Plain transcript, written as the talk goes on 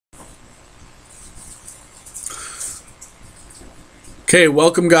Okay,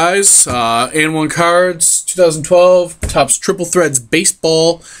 welcome guys. And1 Cards 2012 Topps Triple Threads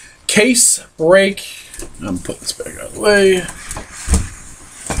Baseball Case Break. I'm putting this back out of the way.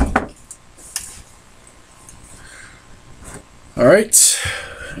 Alright,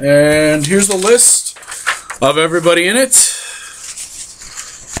 and here's the list of everybody in it.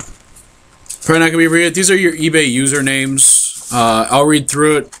 Probably not going to be read it. These are your eBay usernames. I'll read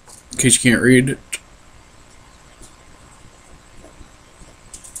through it in case you can't read it.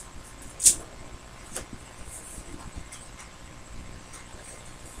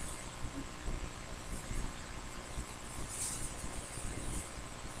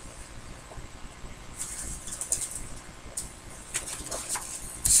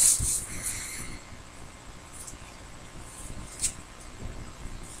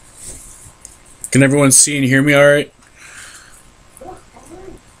 Can everyone see and hear me all right?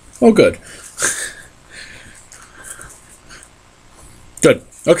 Oh, good. Good.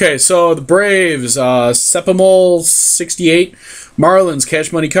 Okay, so the Braves, Sepimol 68, Marlins,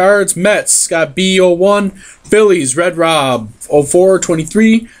 Cash Money Cards, Mets, Scott B 01, Phillies, Red Rob 04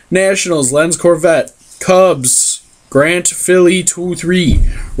 23, Nationals, Lens Corvette, Cubs, Grant Philly 23,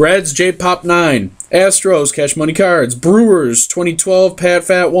 Reds, J Pop 9, Astros, Cash Money Cards, Brewers 2012, Pat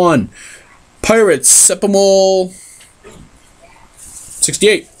Fat 1, Pirates, Sepimol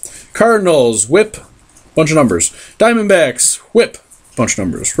 68. Cardinals, Whip, bunch of numbers. Diamondbacks, Whip, bunch of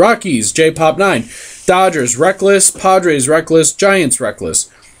numbers. Rockies, J-Pop 9. Dodgers, Reckless. Padres, Reckless. Giants, Reckless.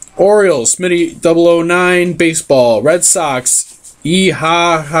 Orioles, Smitty 009. Baseball. Red Sox,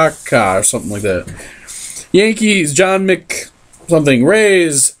 E-Ha-Ha-Ka, or something like that. Yankees, John Mc something.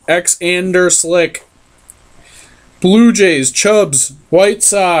 Rays, X-Ander Slick. Blue Jays, Chubbs. White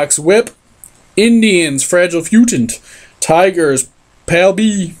Sox, Whip. Indians, Fragile Futant. Tigers, Pal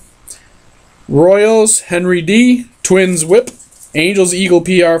B. Royals, Henry D. Twins, Whip. Angels, Eagle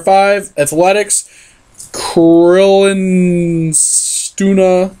PR5. Athletics, Krillin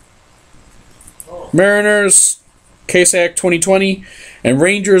Stuna. Mariners, Kasak 2020. And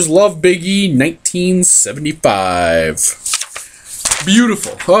Rangers, Love Big E 1975.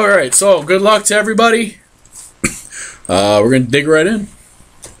 Beautiful. Alright, so good luck to everybody. We're going to dig right in.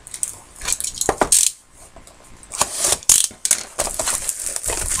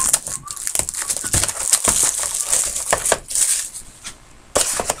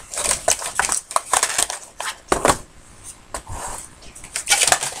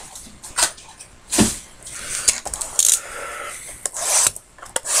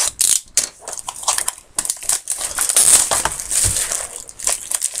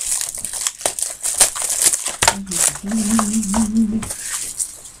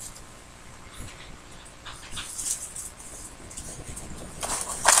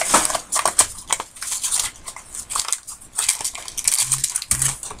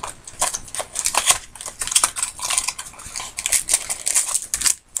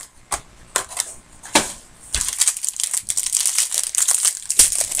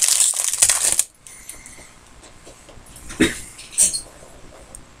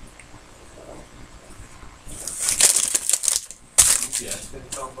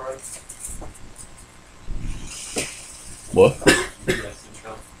 What?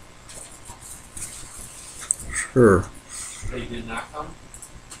 Sure. They did not come?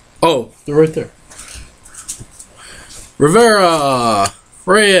 Oh, they're right there. Rivera,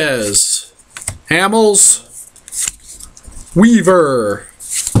 Reyes, Hamels, Weaver,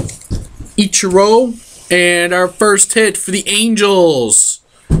 Ichiro, and our first hit for the Angels,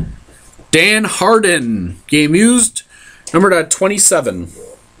 Dan Harden. Game used, numbered at 27.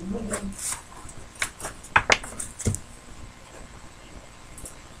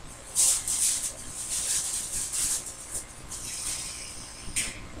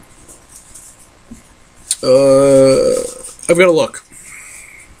 I've got to look.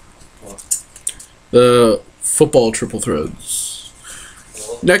 The football triple threads.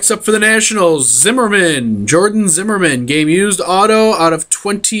 Next up for the Nationals, Zimmerman, Jordan Zimmerman. Game used, auto out of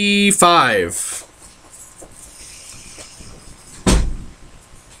 25.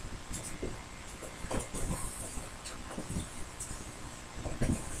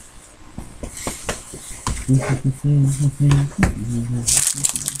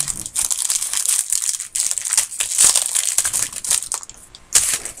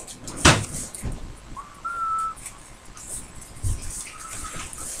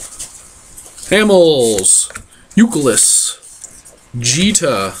 Hamels, Euclid,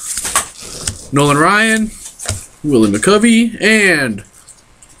 Jeter, Nolan Ryan, Willie McCovey, and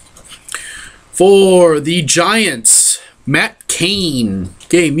for the Giants, Matt Cain.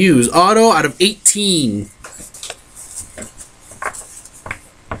 Game used. Auto out of 18.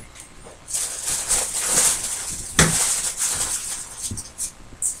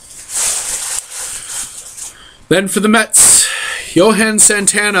 Then for the Mets, Johan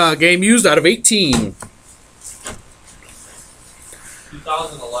Santana, game used out of 18.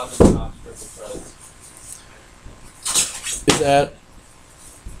 2011 Topps Triple Threads. Is that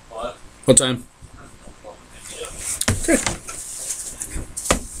what time? Okay.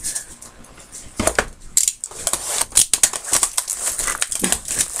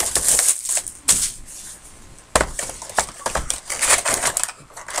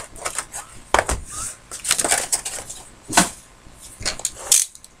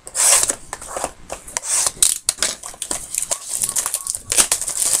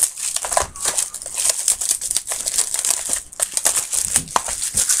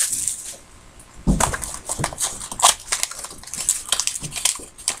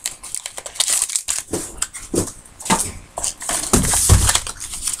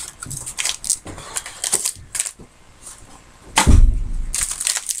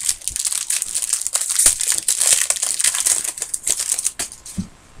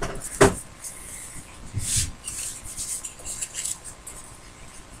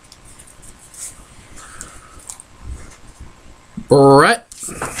 Brett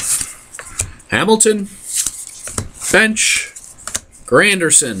Hamilton, Bench,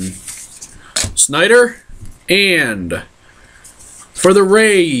 Granderson, Snyder, and for the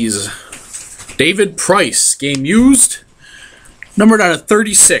Rays, David Price, game used, numbered out of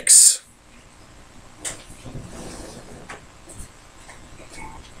 36.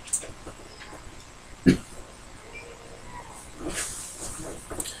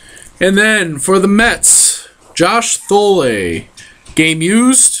 And then for the Mets, Josh Thole, game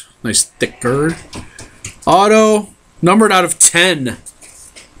used, nice thick gird, auto, numbered out of 10.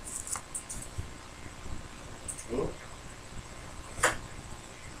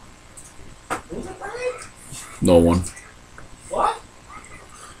 No one. What?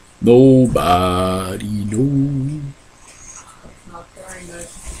 Nobody knows. Not very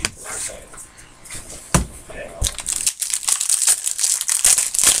nice.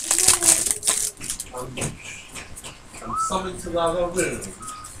 I'm summoned to the other room.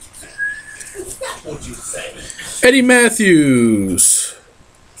 That's what you say. Eddie Matthews.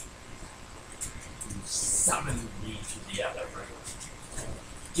 You summoned me to the other room.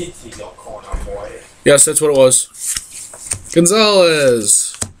 Get to your corner, boy. Yes, that's what it was.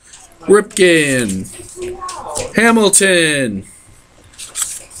 Gonzalez. Ripken. Hamilton.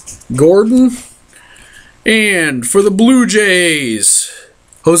 Gordon. And for the Blue Jays,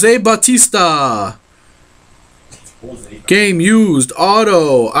 Jose Bautista. Game used,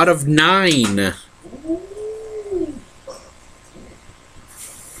 auto, out of 9.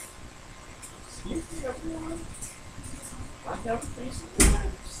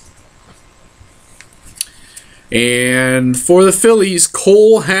 And for the Phillies,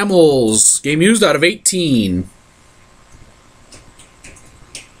 Cole Hamels, game used out of 18.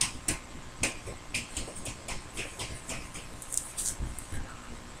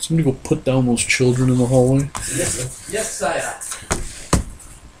 Somebody go put down those children in the hallway. Yes, sir.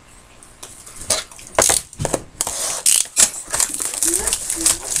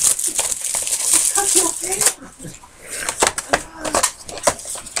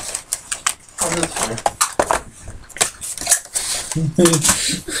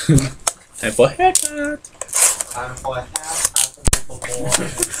 Time for a haircut. Time for a half, time for more.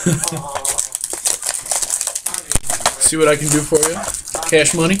 See what I can do for you.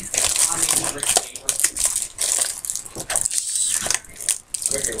 Cash money.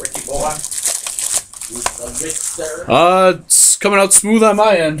 Ricky boy. Who's the mixer? It's coming out smooth on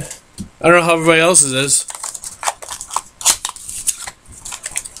my end. I don't know how everybody else's is.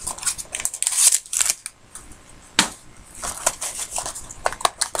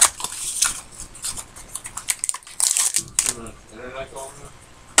 Internet going?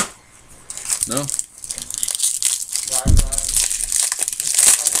 No?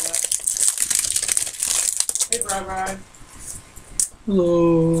 Hey, Bri.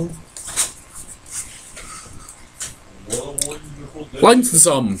 Hello. Lengthen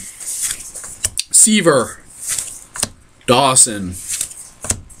some. Seaver. Dawson.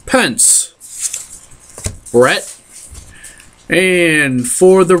 Pence. Brett. And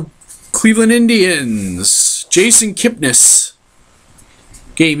for the Cleveland Indians, Jason Kipnis.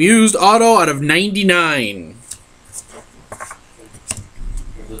 Game used, auto out of 99.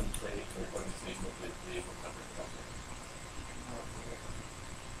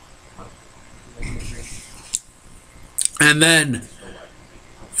 And then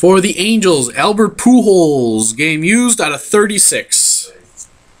for the Angels, Albert Pujols, game used out of 36.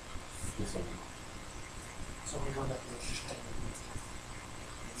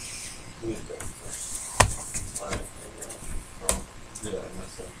 Yeah, I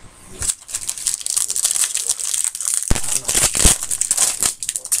messed up.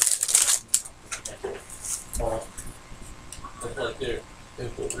 Oh, it's like there.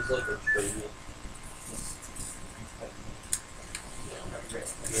 If it was like a trade.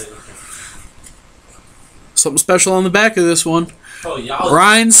 Something special on the back of this one. Oh, y'all.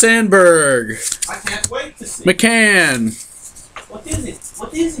 Ryan Sandberg. I can't wait to see. McCann. What is it?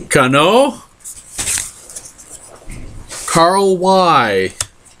 What is it? Cano. Carl Y.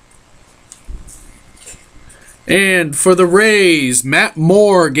 And for the Rays, Matt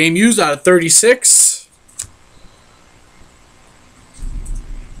Moore. Game used out of 36.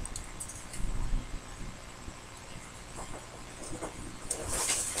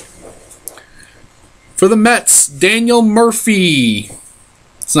 For the Mets, Daniel Murphy.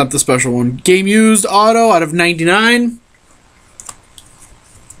 It's not the special one. Game used auto out of 99.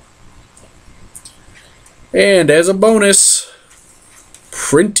 And as a bonus,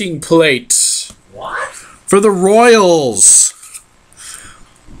 printing plate. What? For the Royals,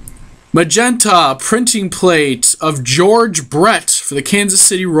 magenta printing plate of George Brett for the Kansas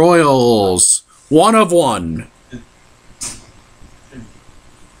City Royals. 1 of 1.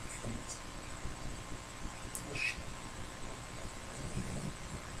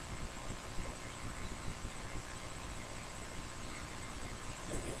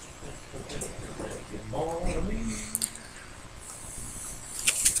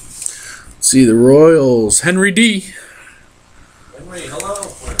 See the Royals. Henry D. Henry,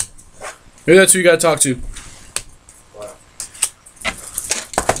 hello. Maybe that's who you got to talk to. Wow.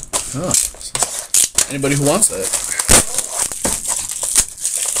 Oh. Anybody who wants that.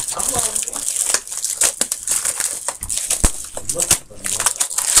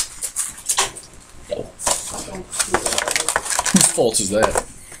 Whose fault is that?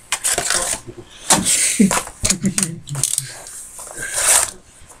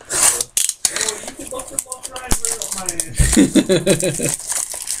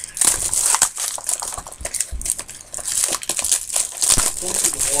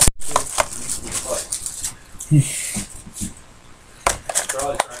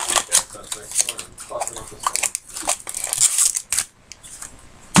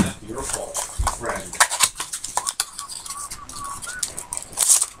 That's your fault, friend.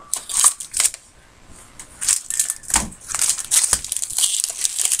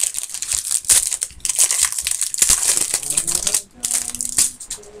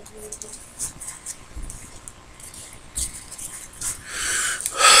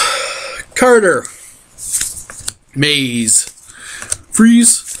 Carter. Mays.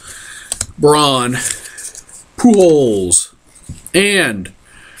 Freeze. Braun. Pujols. And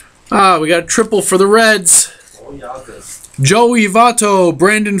we got a triple for the Reds. Oh, y'all this. Joey Votto,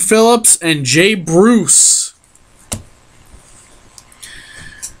 Brandon Phillips, and Jay Bruce.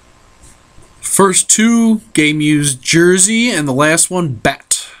 First 2 game used jersey, and the last one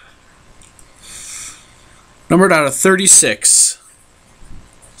bat. Numbered out of 36.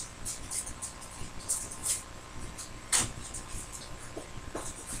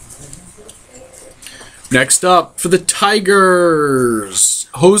 Next up, for the Tigers,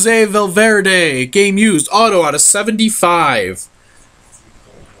 Jose Valverde, game used, auto out of 75.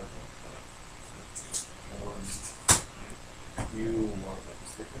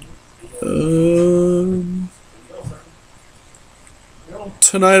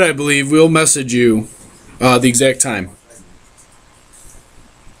 Tonight, I believe, we'll message you the exact time.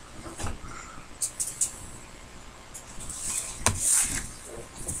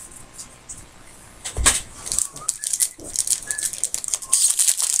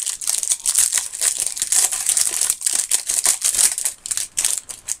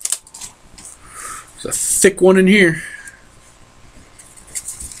 There's a thick one in here.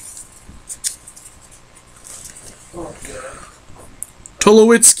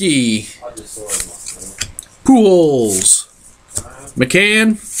 Tulowitzki, Pujols,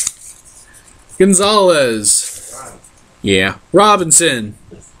 McCann, Gonzalez, yeah, Robinson,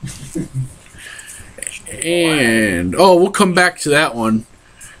 and we'll come back to that one.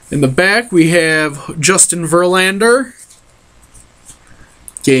 In the back we have Justin Verlander,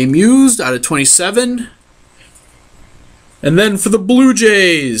 game used out of 27, and then for the Blue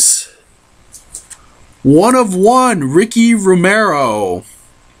Jays, 1 of 1, Ricky Romero.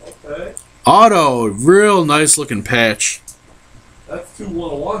 Okay. Auto, real nice looking patch. That's 2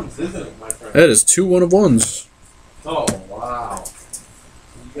 1-of-1s, isn't it, my friend? That is 2 1-of-1s. Oh, wow.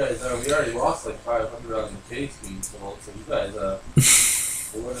 You guys, we already lost like 500 on the case meeting, so you guys,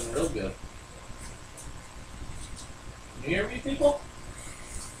 we're winning real good. Can you hear me, people?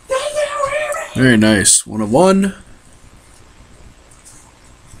 Very nice. 1 of 1.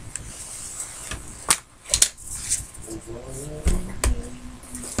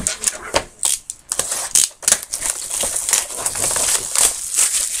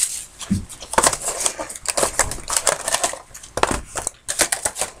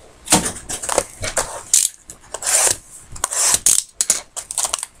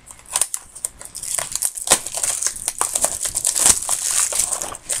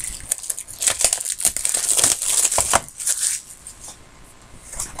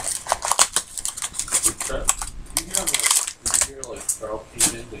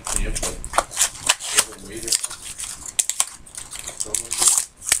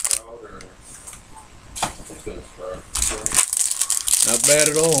 Not bad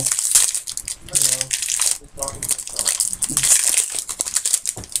at all.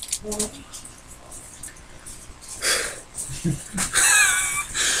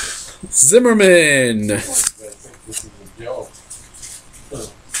 Zimmerman.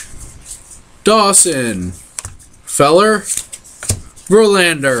 Dawson. Feller.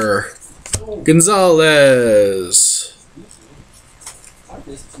 Verlander. Gonzalez.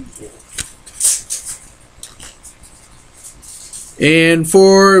 And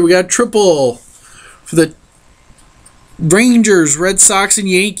we got triple for the Rangers, Red Sox, and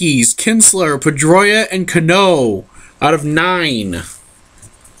Yankees. Kinsler, Pedroia, and Cano out of 9.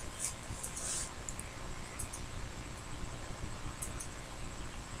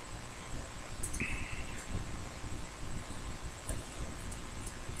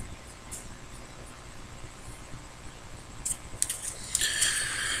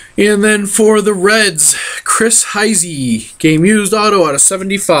 And then for the Reds, Chris Heisey, game used auto out of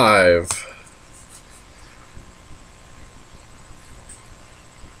 75.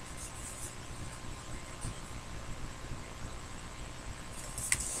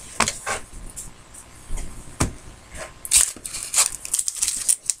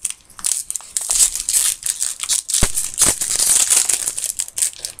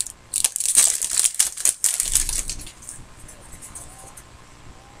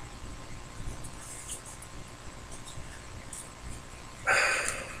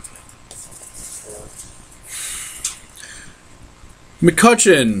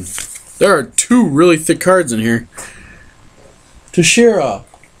 McCutchen. There are 2 really thick cards in here. Teixeira.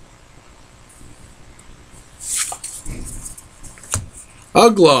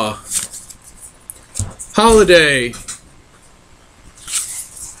 Ugla. Holiday.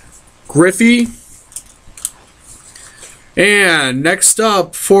 Griffey. And next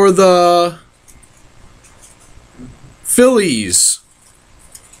up for the Phillies,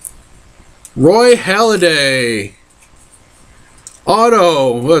 Roy Halladay.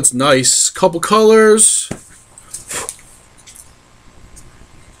 Auto, that's nice. Couple colors.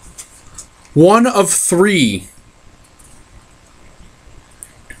 1 of 3.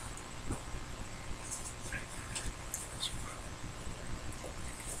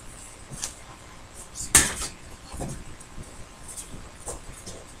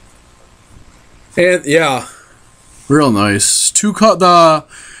 And yeah, real nice. It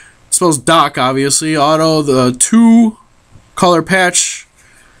spells Doc, obviously. Auto, the 2 color patch,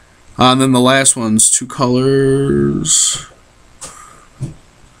 and then the last one's 2 colors.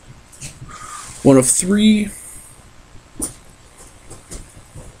 1 of 3.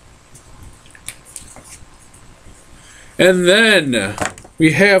 And then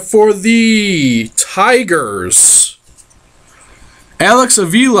we have for the Tigers, Alex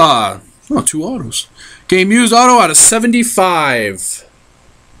Avila. Oh, 2 autos. Game used auto out of 75.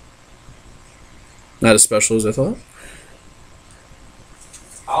 Not as special as I thought.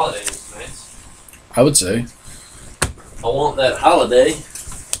 Holiday is nice. I would say. I want that Holiday.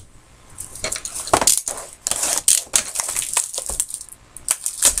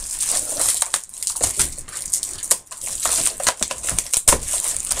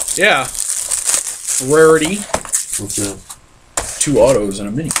 Yeah. Rarity. What's that? 2 autos and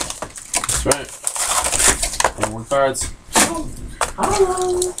a mini. That's right. 1 cards.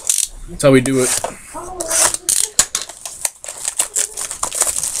 That's how we do it.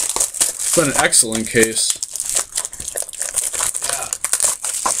 It's been an excellent case. Yeah.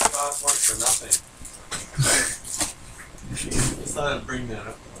 Cost 1 for nothing. Let's not bring that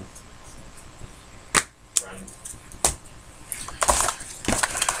up.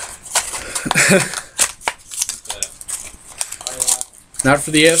 Not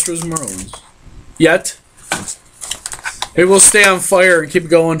for the Astros and Marlins. Yet. Maybe we'll stay on fire and keep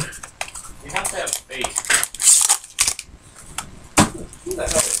going. You have to have faith. Who the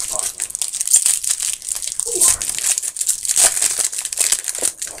hell is talking? Who are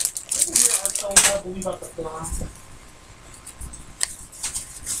you?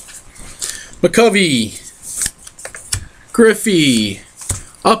 McCovey. Griffey,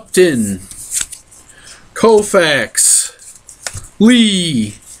 Upton, Koufax,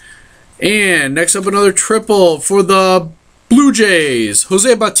 Lee, and next up another triple for the Blue Jays.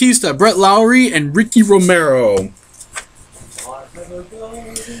 Jose Bautista, Brett Lowry, and Ricky Romero.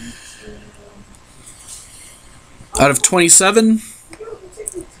 Out of 27.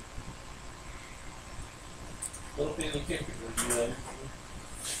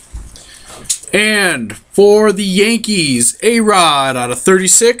 And for the Yankees, A-Rod out of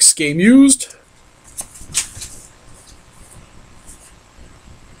 36, game used.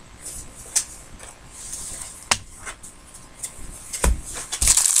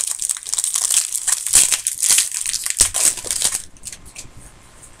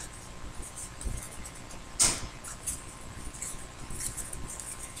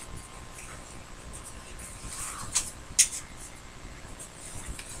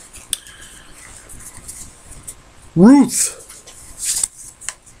 Ruth,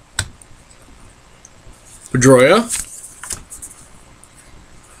 Pedroia,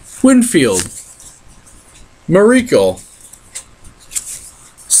 Winfield, Marichal,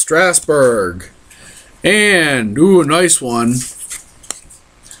 Strasburg, and, ooh, a nice one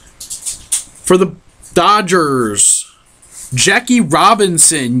for the Dodgers, Jackie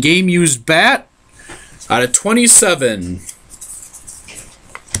Robinson, game used bat out of 27.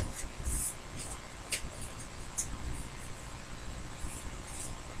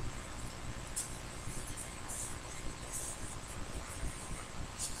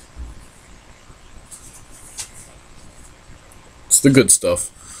 The good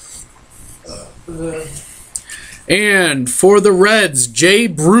stuff. And for the Reds, Jay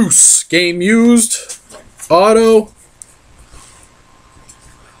Bruce, game used, auto,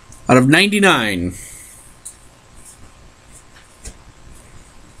 out of 99.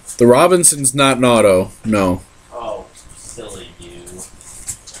 The Robinson's not an auto, no. Oh, silly you.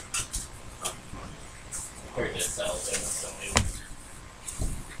 Here it is,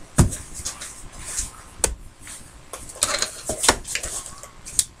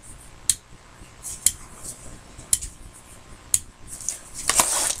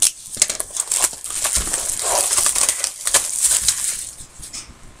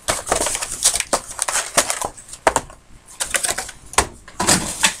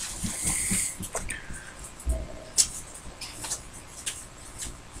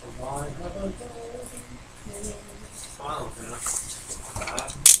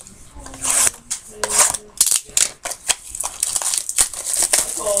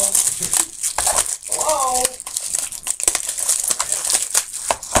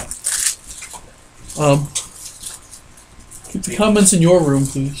 Keep the comments in your room,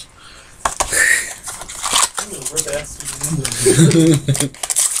 please.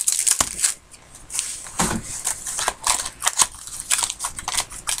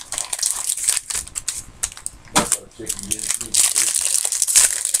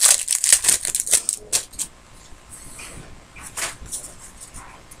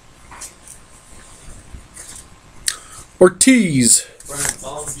 Ortiz,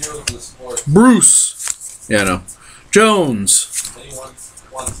 Bruce, yeah, no, Jones,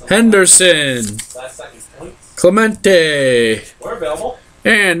 Henderson, Clemente,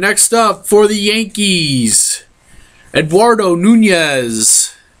 and next up for the Yankees, Eduardo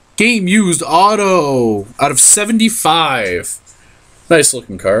Nunez, game used auto out of 75. Nice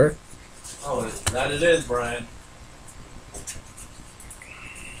looking card. Oh, that it is, Brian.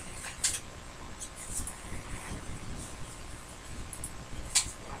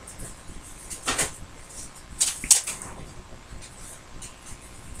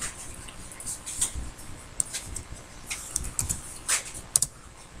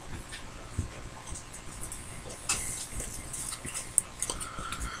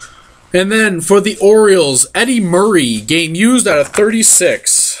 And then for the Orioles, Eddie Murray, game used out of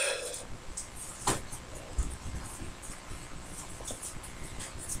 36.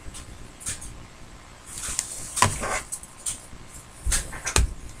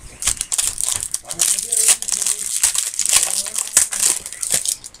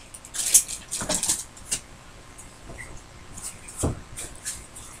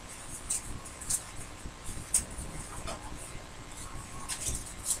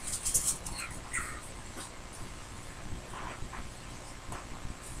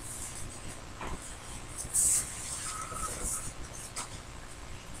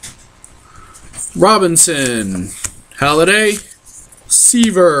 Robinson, Halliday,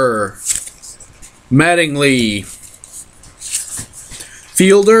 Seaver, Mattingly,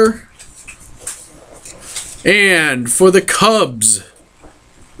 Fielder, and for the Cubs,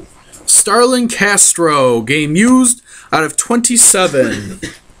 Starlin Castro, game used out of 27.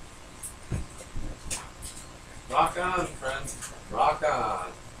 Rock on, friend. Rock on.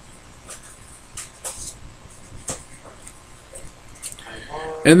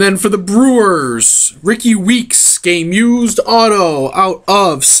 And then for the Brewers, Ricky Weeks, game used auto out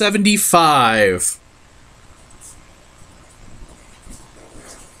of 75.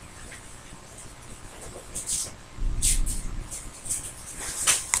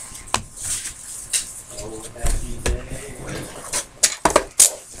 Oh, happy day.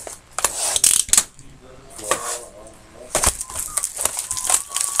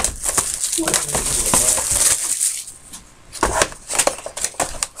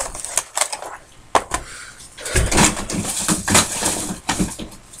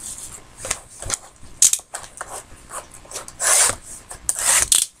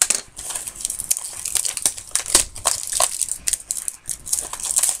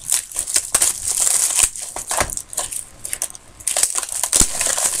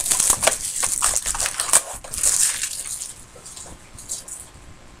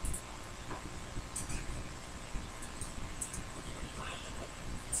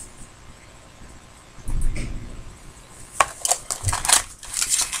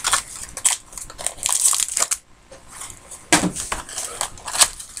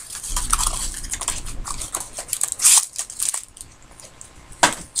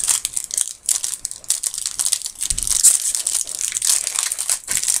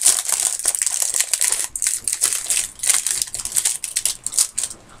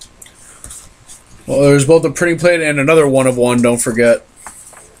 Well, there's both a printing plate and another 1 of 1, don't forget.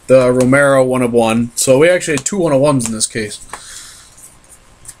 The Romero 1 of 1. So we actually had 2 1 of 1s in this case.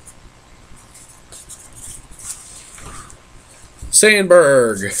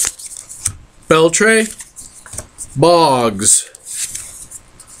 Sandberg. Beltre. Boggs.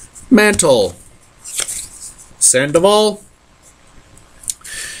 Mantle. Sandoval.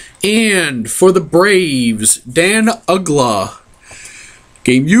 And for the Braves, Dan Uggla.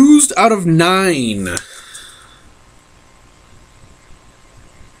 Game used out of 9.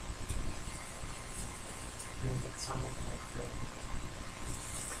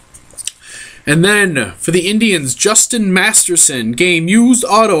 And then for the Indians, Justin Masterson. Game used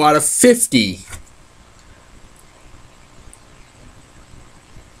auto out of 50.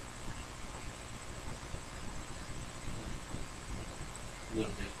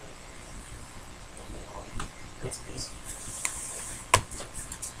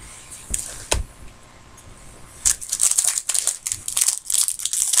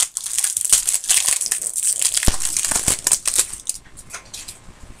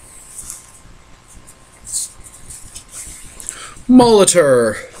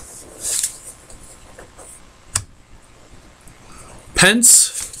 Molitor.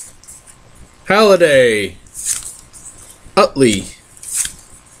 Pence. Halliday. Utley.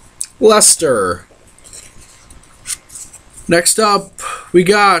 Lester. Next up, we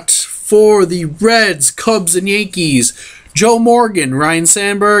got for the Reds, Cubs, and Yankees, Joe Morgan, Ryan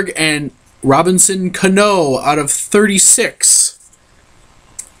Sandberg, and Robinson Cano out of 36.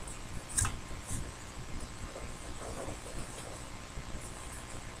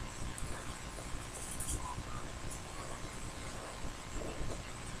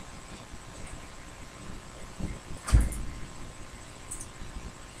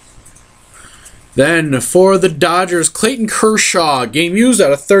 Then for the Dodgers, Clayton Kershaw, game used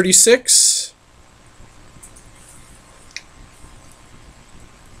out of 36.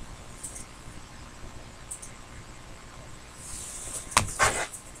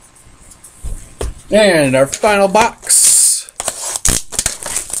 And our final box.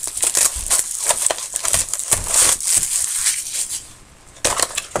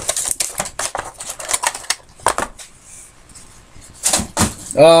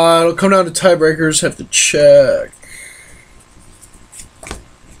 It'll come down to tiebreakers. Have to check.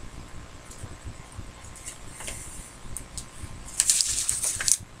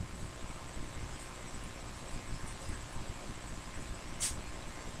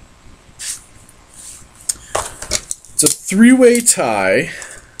 It's a 3-way tie.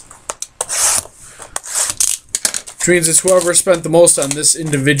 Which means it's whoever spent the most on this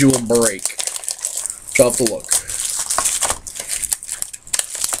individual break. So I'll have to look.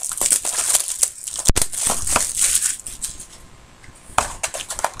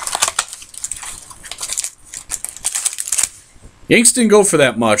 Yanks didn't go for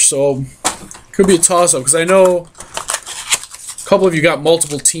that much, so could be a toss-up, because I know a couple of you got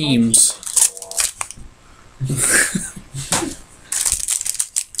multiple teams.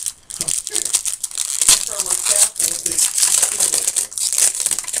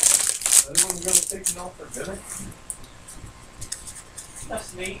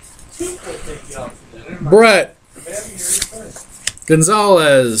 Yes, mate. Soup will take you out for dinner. Brett. Baby, you're first.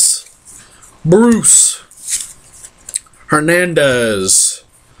 Gonzalez. Bruce. Hernandez.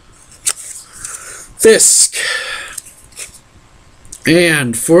 Fisk.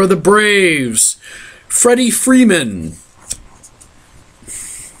 And for the Braves, Freddie Freeman.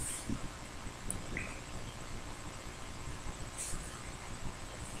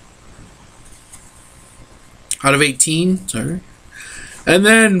 Out of 18, sorry. And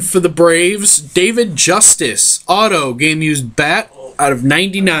then for the Braves, David Justice, auto, game used bat, out of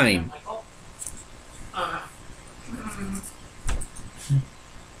 99.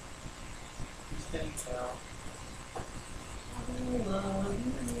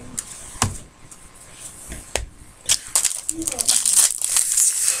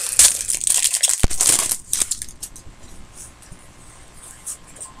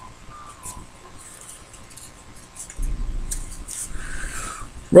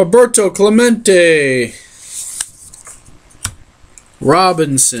 Roberto Clemente,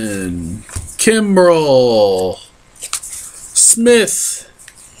 Robinson, Kimbrel, Smith,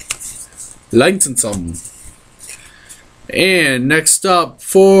 Langton. And next up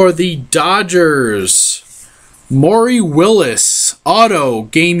for the Dodgers, Maury Willis, auto,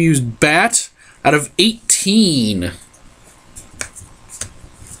 game used bat, out of 18.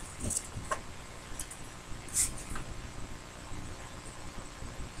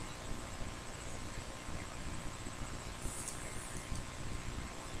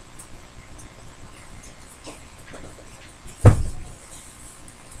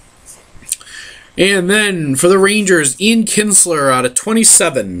 And then for the Rangers, Ian Kinsler out of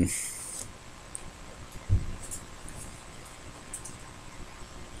 27.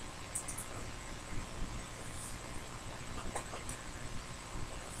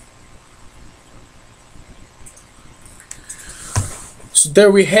 So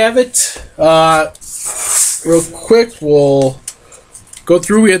there we have it. Real quick, we'll go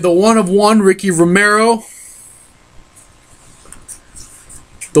through. We had the 1 of 1, Ricky Romero.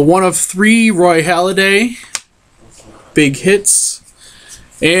 The 1 of 3, Roy Halladay. Big hits.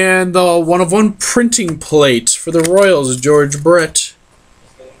 And the 1 of 1 printing plate for the Royals, George Brett.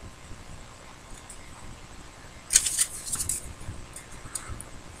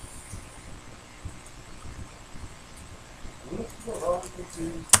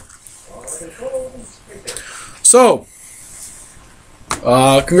 So,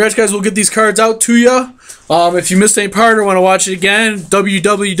 congrats guys, we'll get these cards out to you. If you missed any part or want to watch it again,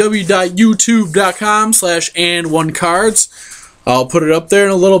 www.youtube.com/and1cards. I'll put it up there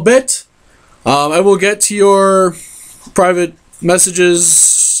in a little bit. I will get to your private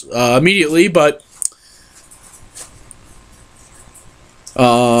messages immediately, but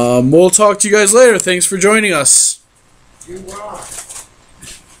we'll talk to you guys later. Thanks for joining us. You rock.